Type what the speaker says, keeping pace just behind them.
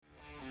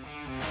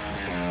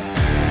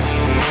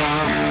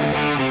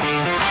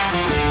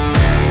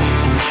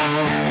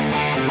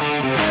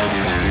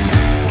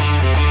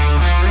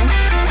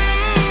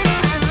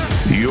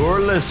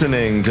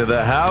listening to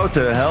the How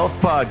to Health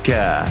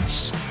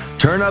Podcast.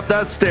 Turn up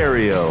that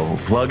stereo,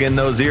 plug in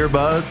those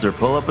earbuds, or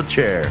pull up a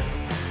chair.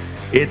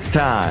 It's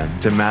time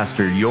to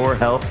master your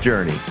health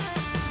journey.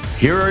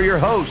 Here are your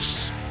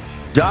hosts,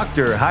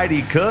 Dr.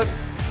 Heidi Cook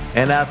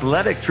and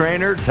athletic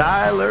trainer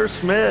Tyler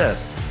Smith.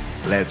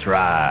 Let's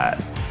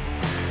ride.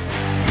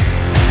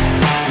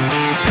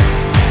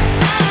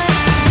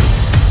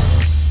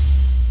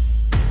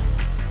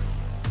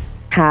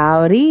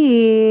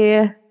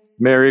 Howdy.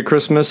 Merry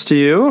Christmas to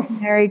you.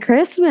 Merry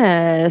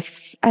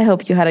Christmas. I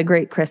hope you had a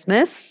great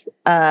Christmas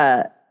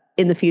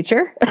in the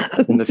future.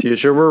 In the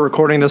future. We're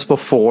recording this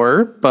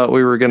before, but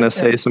we were going to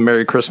say some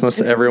Merry Christmas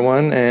to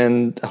everyone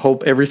and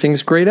hope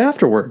everything's great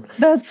afterward.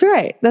 That's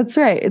right. That's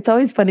right. It's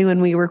always funny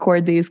when we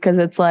record these because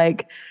it's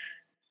like,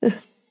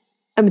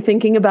 I'm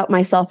thinking about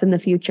myself in the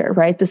future,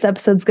 right? This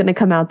episode's going to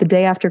come out the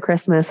day after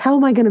Christmas. How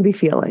am I going to be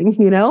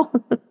feeling, you know?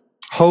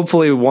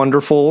 Hopefully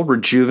wonderful,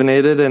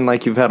 rejuvenated, and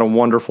like you've had a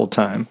wonderful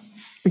time.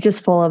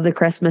 Just full of the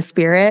Christmas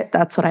spirit.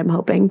 That's what I'm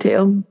hoping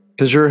to.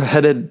 Because you're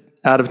headed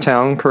out of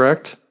town,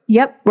 correct?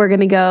 Yep. We're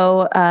going to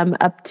go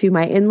up to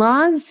my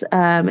in-laws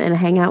and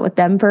hang out with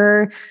them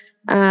for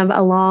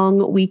a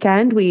long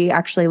weekend. We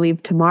actually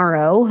leave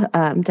tomorrow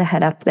to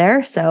head up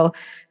there. So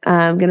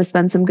I'm going to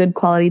spend some good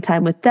quality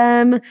time with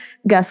them.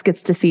 Gus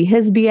gets to see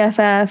his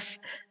BFF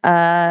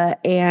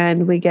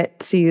and we get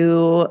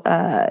to,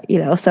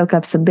 soak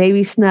up some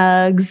baby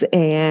snugs,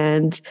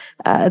 and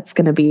it's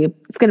going to be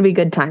a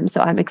good time.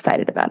 So I'm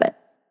excited about it.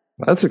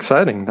 That's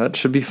exciting. That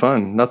should be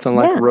fun. Nothing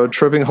like road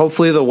tripping.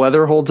 Hopefully the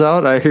weather holds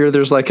out. I hear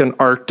there's like an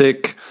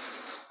Arctic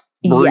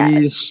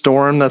breeze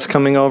storm that's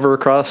coming over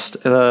across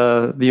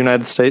the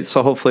United States.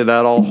 So hopefully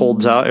that all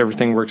holds out.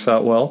 Everything works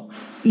out well.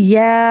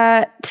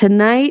 Yeah.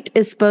 Tonight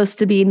is supposed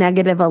to be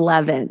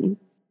 -11.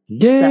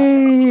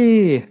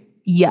 Yay. So,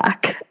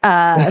 yuck.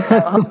 So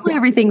hopefully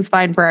everything's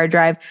fine for our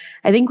drive.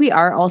 I think we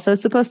are also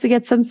supposed to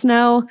get some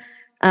snow.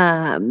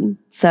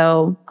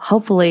 So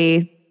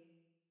hopefully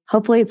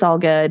it's all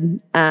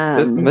good.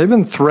 They've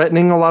been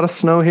threatening a lot of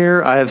snow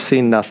here. I have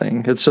seen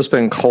nothing. It's just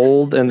been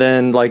cold, and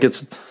then like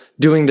it's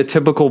doing the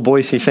typical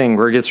Boise thing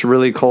where it gets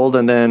really cold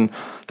and then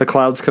the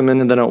clouds come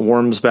in and then it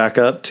warms back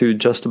up to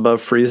just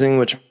above freezing,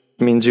 which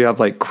means you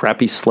have like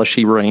crappy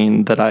slushy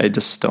rain that I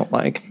just don't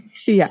like.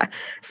 Yeah.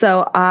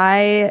 So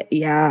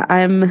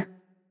I'm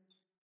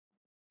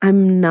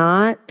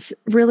not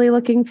really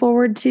looking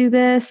forward to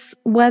this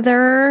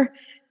weather.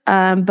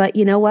 But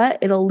you know what?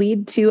 It'll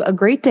lead to a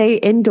great day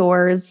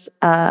indoors,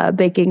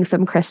 baking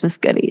some Christmas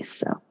goodies.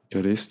 So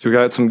goodies. Do we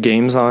got some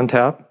games on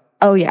tap?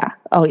 Oh yeah.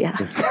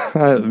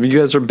 You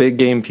guys are big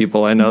game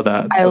people. I know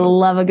that. I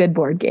love a good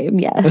board game.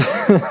 Yes.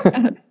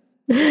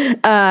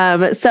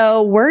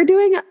 So we're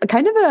doing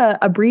kind of a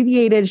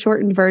abbreviated,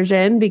 shortened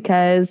version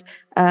because,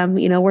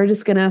 we're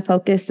just going to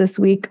focus this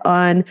week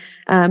on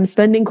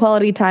spending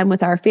quality time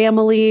with our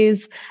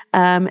families.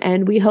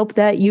 And we hope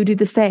that you do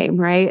the same,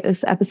 right?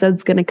 This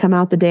episode's going to come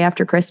out the day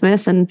after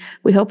Christmas, and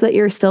we hope that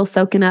you're still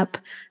soaking up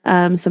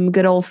some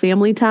good old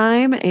family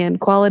time and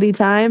quality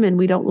time. And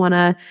we don't want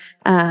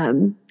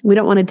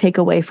to take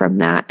away from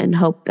that, and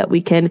hope that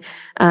we can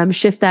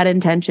shift that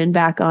intention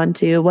back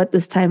onto what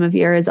this time of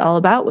year is all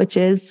about, which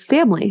is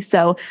family.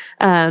 So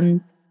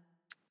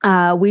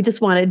we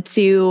just wanted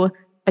to,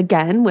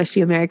 again, wish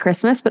you a Merry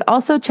Christmas, but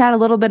also chat a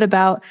little bit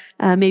about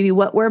maybe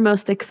what we're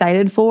most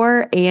excited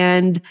for,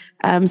 and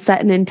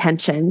set an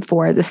intention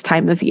for this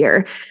time of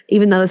year.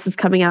 Even though this is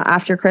coming out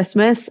after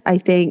Christmas, I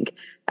think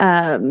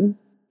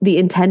the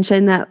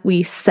intention that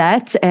we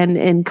set and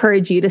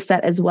encourage you to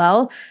set as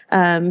well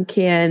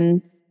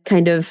can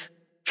kind of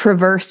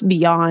traverse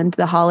beyond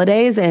the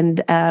holidays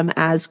and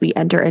as we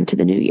enter into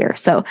the new year.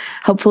 So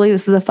hopefully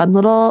this is a fun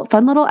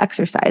little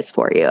exercise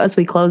for you as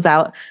we close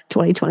out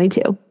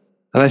 2022.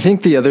 And I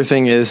think the other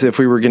thing is, if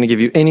we were going to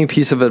give you any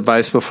piece of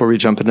advice before we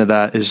jump into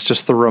that, is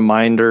just the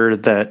reminder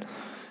that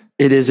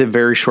it is a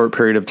very short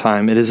period of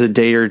time. It is a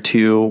day or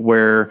two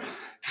where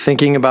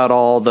thinking about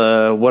all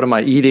the, what am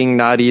I eating,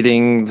 not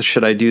eating,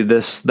 should I do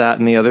this, that,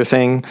 and the other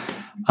thing,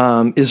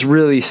 is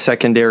really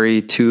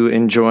secondary to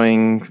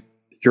enjoying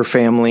your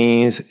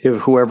families,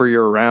 whoever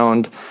you're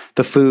around,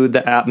 the food,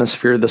 the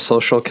atmosphere, the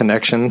social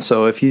connection.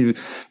 So if you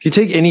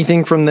take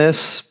anything from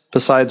this,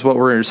 besides what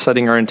we're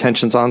setting our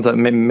intentions on that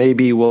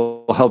maybe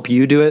will help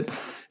you do it,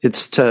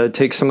 it's to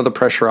take some of the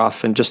pressure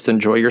off and just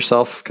enjoy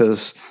yourself,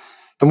 because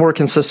the more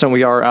consistent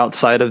we are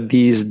outside of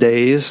these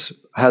days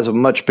has a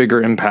much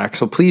bigger impact.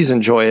 So please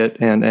enjoy it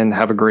and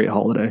have a great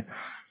holiday.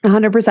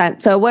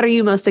 100%. So what are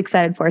you most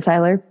excited for,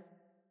 Tyler?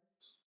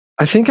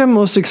 I think I'm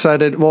most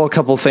excited. Well, a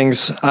couple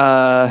things.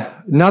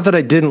 Not that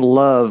I didn't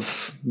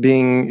love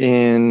being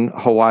in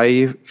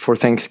Hawaii for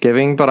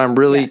Thanksgiving, but I'm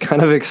really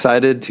kind of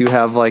excited to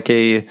have like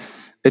a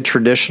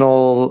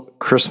traditional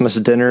Christmas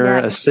dinner,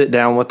 a sit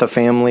down with the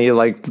family,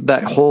 like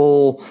that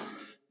whole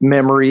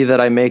memory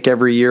that I make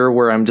every year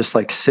where I'm just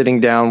like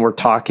sitting down, we're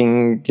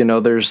talking,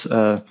 there's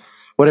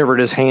whatever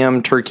it is,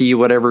 ham, turkey,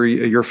 whatever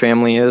your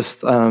family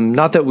is.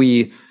 Not that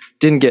we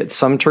didn't get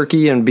some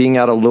turkey, and being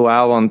out of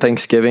luau on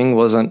Thanksgiving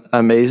wasn't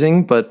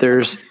amazing, but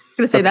there's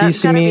gonna say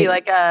that's gotta be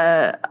like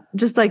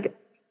just like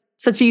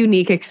such a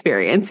unique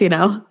experience, you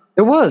know?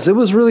 It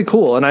was really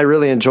cool. And I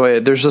really enjoy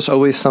it. There's just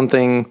always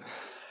something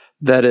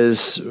that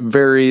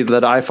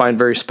I find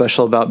very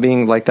special about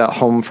being like that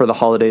home for the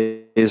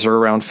holidays or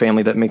around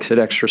family that makes it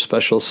extra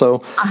special.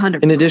 So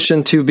 100%. In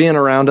addition to being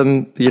around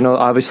them, you know,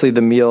 obviously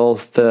the meal,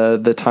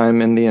 the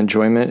time and the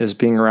enjoyment is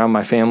being around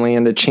my family,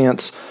 and a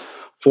chance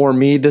for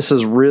me. This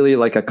is really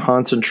like a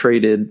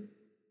concentrated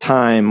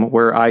time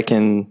where I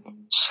can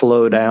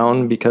slow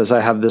down, because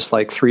I have this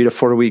like 3 to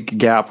 4 week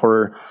gap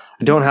where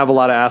I don't have a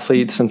lot of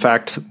athletes. In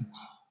fact,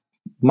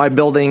 my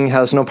building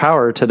has no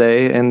power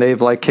today, and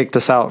they've like kicked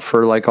us out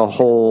for like a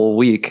whole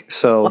week.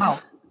 So,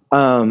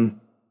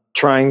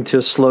 trying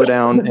to slow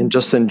down and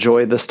just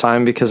enjoy this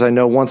time, because I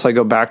know once I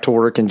go back to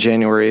work in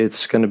January,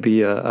 it's going to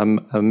be a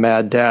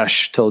mad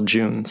dash till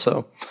June.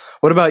 So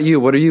what about you?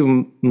 What are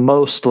you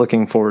most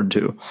looking forward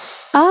to?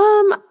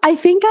 I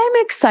think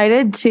I'm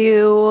excited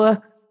to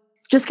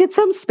just get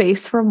some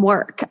space from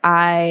work.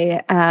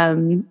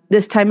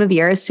 This time of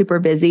year is super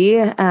busy,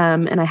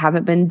 and I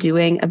haven't been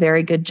doing a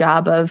very good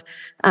job of,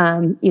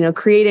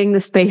 creating the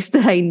space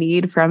that I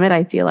need from it.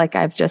 I feel like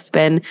I've just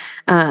been,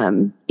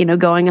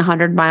 going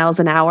 100 miles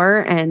an hour,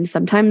 and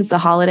sometimes the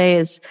holiday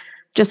is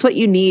just what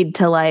you need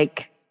to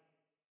like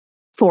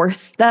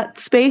force that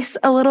space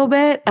a little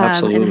bit,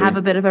 and have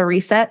a bit of a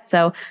reset.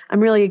 So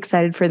I'm really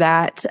excited for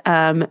that.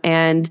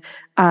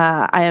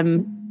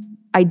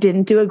 I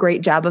didn't do a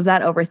great job of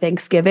that over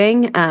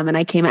Thanksgiving. And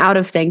I came out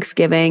of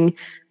Thanksgiving,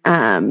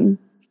 feeling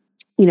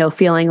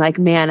like,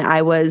 man,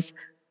 I was,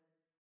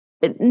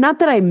 not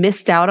that I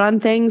missed out on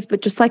things,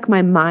 but just like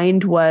my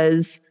mind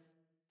was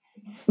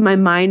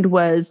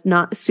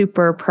not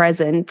super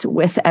present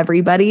with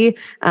everybody.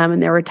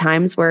 And there were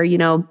times where,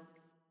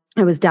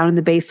 I was down in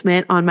the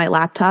basement on my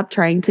laptop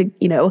trying to,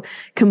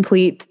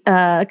 complete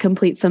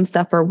some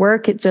stuff for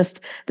work.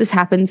 This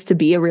happens to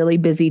be a really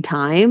busy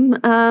time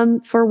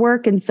for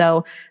work. And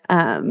so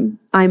I'm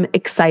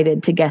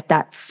excited to get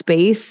that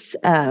space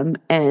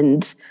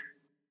and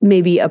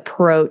maybe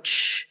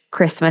approach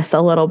Christmas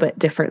a little bit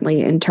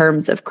differently in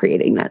terms of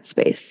creating that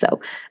space. So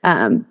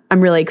I'm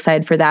really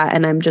excited for that.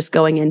 And I'm just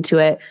going into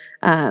it,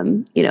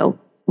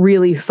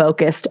 really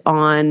focused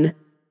on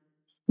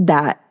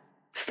that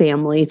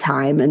family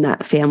time and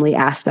that family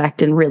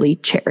aspect, and really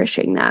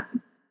cherishing that.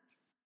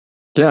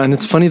 Yeah. And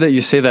it's funny that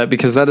you say that,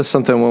 because that is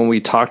something when we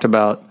talked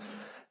about,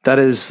 that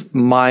is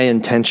my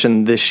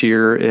intention this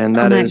year. And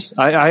that is,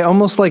 I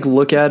almost like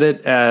look at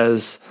it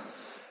as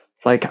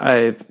like,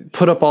 I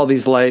put up all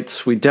these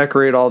lights, we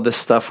decorate all this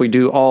stuff, we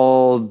do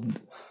all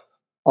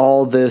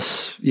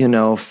this,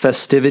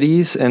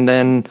 festivities. And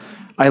then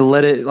I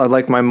let it,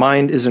 like my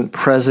mind isn't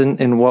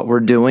present in what we're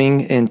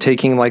doing, and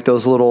taking like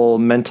those little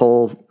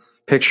mental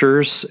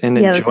pictures and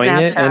enjoying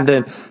it. And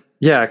then,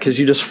 because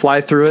you just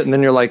fly through it, and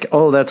then you're like,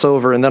 oh, that's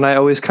over. And then I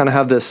always kind of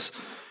have this,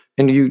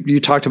 and you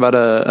talked about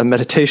a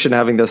meditation,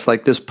 having this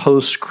like this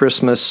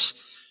post-Christmas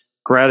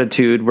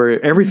gratitude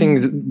where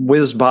everything's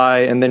whizzed by,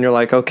 and then you're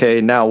like, okay,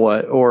 now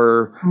what?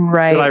 Or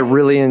did I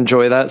really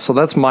enjoy that? So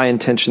that's my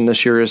intention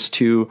this year, is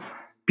to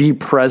be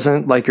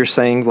present, like you're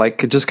saying,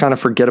 like just kind of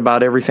forget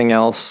about everything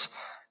else,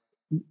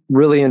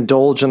 really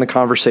indulge in the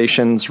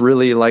conversations,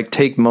 really like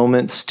take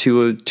moments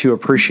to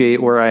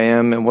appreciate where I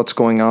am and what's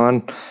going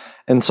on.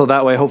 And so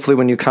that way, hopefully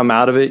when you come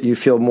out of it, you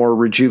feel more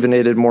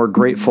rejuvenated, more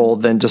grateful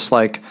than just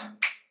like,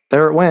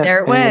 there it went.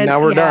 And now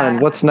we're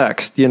done. What's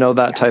next?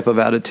 That type of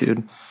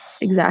attitude.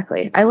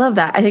 Exactly. I love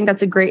that. I think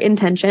that's a great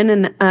intention.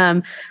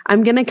 And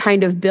I'm going to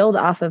kind of build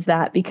off of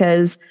that,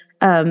 because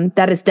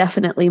that is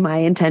definitely my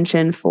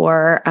intention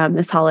for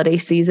this holiday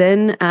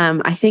season.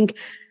 I think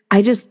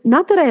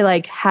not that I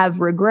like have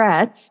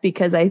regrets,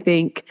 because I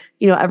think,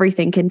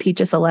 everything can teach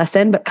us a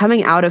lesson, but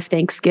coming out of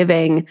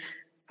Thanksgiving,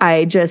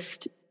 I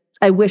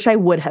wish I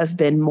would have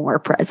been more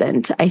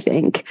present. I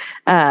think,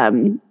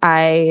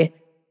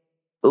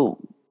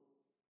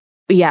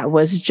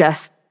 was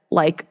just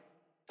like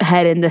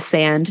head in the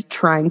sand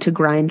trying to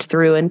grind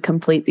through and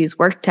complete these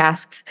work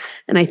tasks.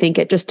 And I think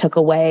it just took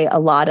away a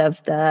lot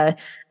of the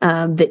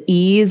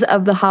ease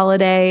of the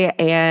holiday,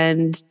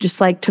 and just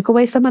like took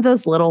away some of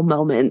those little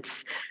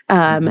moments.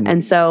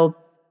 And so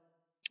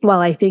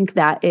while I think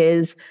that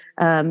is,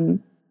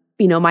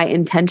 my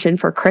intention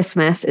for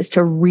Christmas is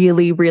to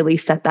really, really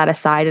set that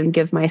aside and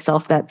give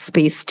myself that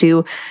space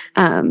to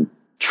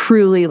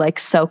truly like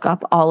soak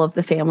up all of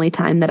the family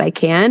time that I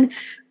can.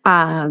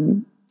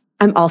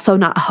 I'm also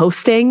not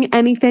hosting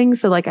anything.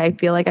 So like, I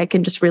feel like I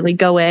can just really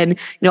go in,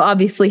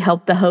 obviously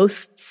help the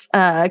hosts,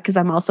 cause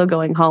I'm also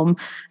going home,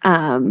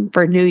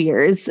 for New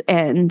Year's,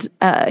 and,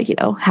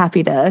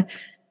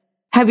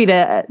 happy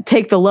to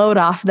take the load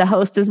off the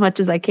host as much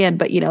as I can,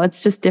 but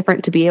it's just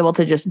different to be able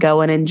to just go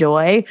and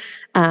enjoy.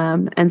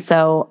 And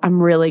so I'm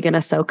really going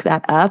to soak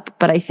that up,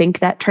 but I think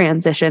that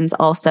transitions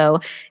also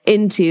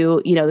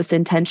into, this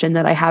intention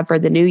that I have for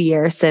the new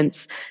year,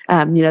 since,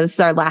 this is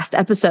our last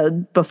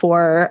episode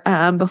before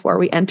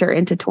we enter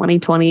into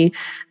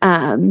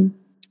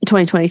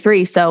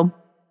 2023. So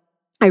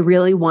I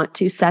really want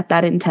to set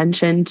that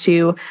intention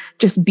to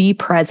just be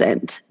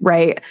present,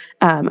 right?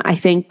 I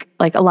think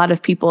like a lot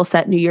of people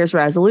set New Year's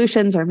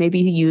resolutions or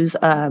maybe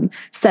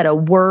set a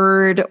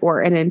word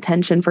or an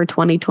intention for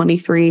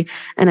 2023.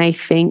 And I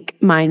think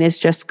mine is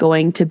just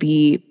going to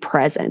be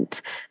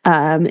present.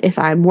 If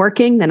I'm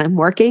working, then I'm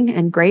working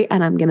and great.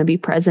 And I'm going to be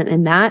present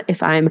in that.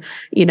 If I'm,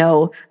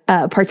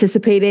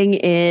 participating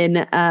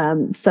in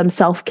some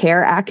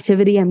self-care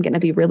activity, I'm going to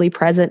be really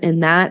present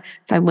in that.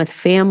 If I'm with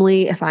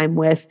family, if I'm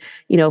with,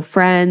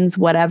 friends,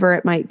 whatever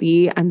it might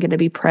be, I'm going to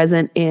be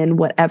present in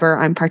whatever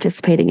I'm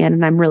participating in.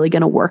 And I'm really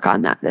going to work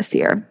on that this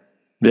year.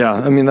 Yeah.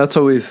 I mean, that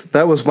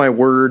was my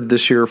word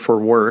this year for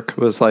work,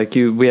 was like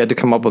we had to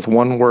come up with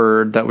one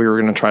word that we were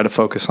going to try to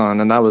focus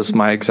on. And that was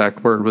my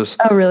exact word, was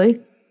oh,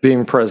 really?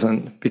 Being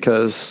present,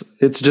 because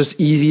it's just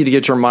easy to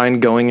get your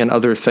mind going in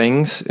other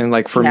things. And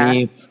like for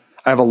me,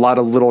 I have a lot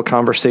of little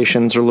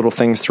conversations or little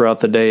things throughout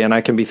the day, and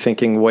I can be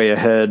thinking way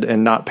ahead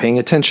and not paying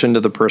attention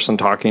to the person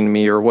talking to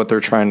me or what they're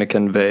trying to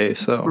convey.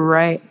 So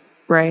Right.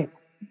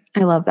 I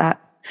love that.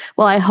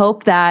 Well, I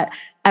hope that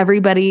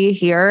everybody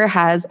here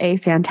has a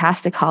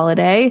fantastic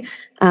holiday.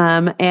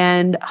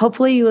 And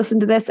hopefully you listen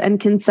to this and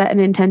can set an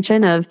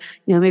intention of,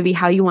 maybe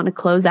how you want to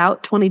close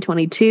out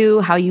 2022,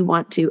 how you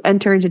want to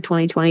enter into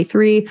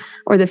 2023,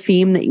 or the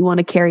theme that you want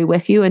to carry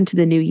with you into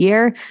the new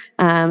year.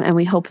 And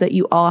we hope that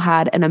you all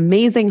had an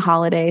amazing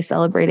holiday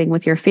celebrating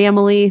with your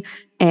family,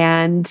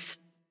 and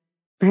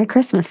Merry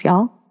Christmas,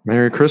 y'all.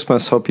 Merry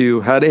Christmas. Hope you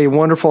had a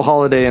wonderful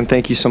holiday, and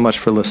thank you so much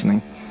for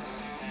listening.